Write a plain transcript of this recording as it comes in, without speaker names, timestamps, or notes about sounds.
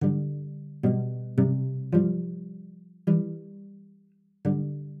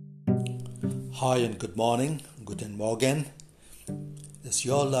Hi and good morning, guten Morgen. Is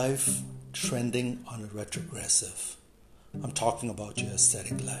your life trending on a retrogressive? I'm talking about your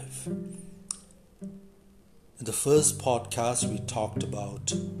aesthetic life. In the first podcast, we talked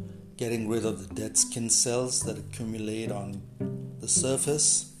about getting rid of the dead skin cells that accumulate on the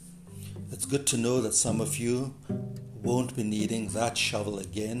surface. It's good to know that some of you won't be needing that shovel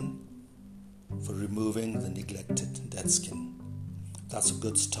again for removing the neglected dead skin. That's a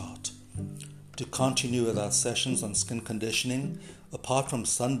good start. To continue with our sessions on skin conditioning, apart from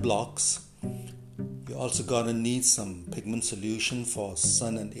sunblocks, you're also going to need some pigment solution for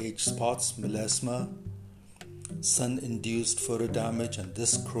sun and age spots, melasma, sun-induced photo damage, and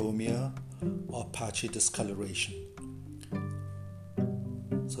dyschromia or patchy discoloration.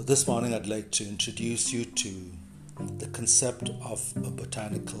 So this morning I'd like to introduce you to the concept of a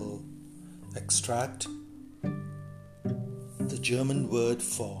botanical extract. The German word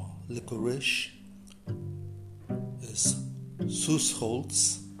for licorice is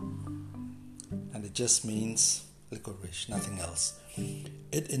Süßholz, and it just means licorice, nothing else.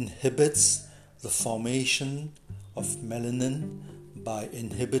 It inhibits the formation of melanin by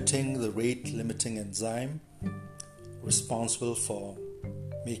inhibiting the rate-limiting enzyme responsible for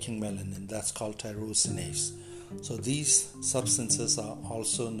making melanin. That's called tyrosinase. So these substances are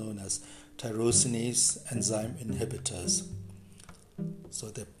also known as tyrosinase enzyme inhibitors. So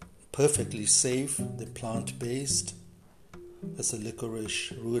they're perfectly safe, they're plant-based. It's a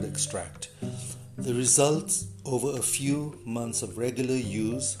licorice root extract. The results over a few months of regular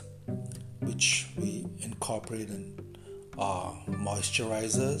use, which we incorporate in our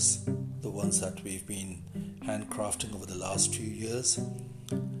moisturizers, the ones that we've been handcrafting over the last few years,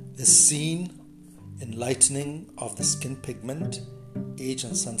 is seen in lightening of the skin pigment, age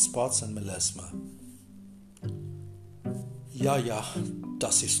and sunspots, and melasma. Ja,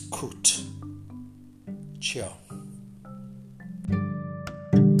 das ist gut. Ciao.